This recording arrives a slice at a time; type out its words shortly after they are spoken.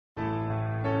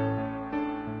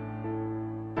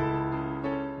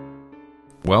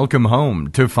Welcome home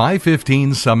to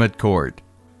 515 Summit Court.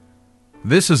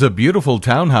 This is a beautiful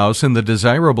townhouse in the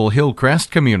desirable Hillcrest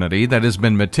community that has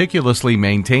been meticulously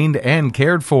maintained and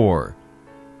cared for.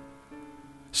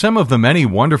 Some of the many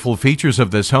wonderful features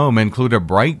of this home include a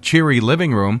bright, cheery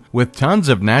living room with tons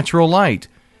of natural light,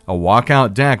 a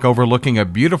walkout deck overlooking a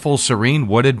beautiful, serene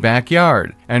wooded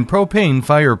backyard, and propane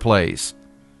fireplace.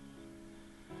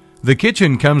 The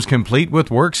kitchen comes complete with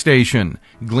workstation,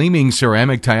 gleaming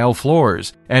ceramic tile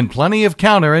floors, and plenty of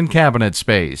counter and cabinet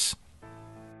space.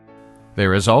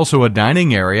 There is also a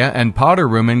dining area and powder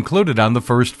room included on the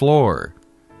first floor.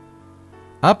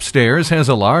 Upstairs has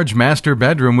a large master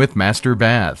bedroom with master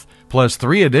bath, plus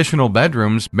 3 additional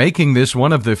bedrooms, making this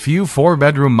one of the few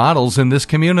 4-bedroom models in this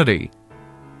community.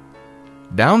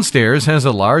 Downstairs has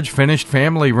a large finished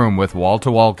family room with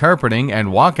wall-to-wall carpeting and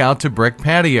walkout to brick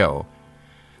patio.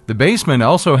 The basement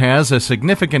also has a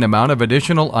significant amount of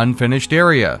additional unfinished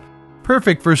area,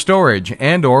 perfect for storage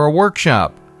and/or a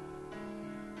workshop.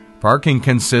 Parking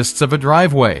consists of a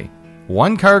driveway,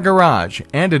 1-car garage,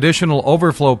 and additional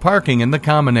overflow parking in the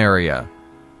common area.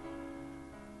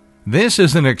 This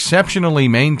is an exceptionally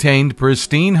maintained,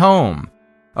 pristine home,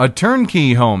 a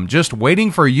turnkey home just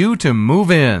waiting for you to move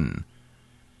in.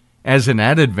 As an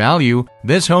added value,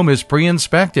 this home is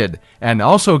pre-inspected and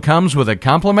also comes with a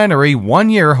complimentary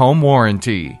 1-year home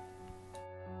warranty.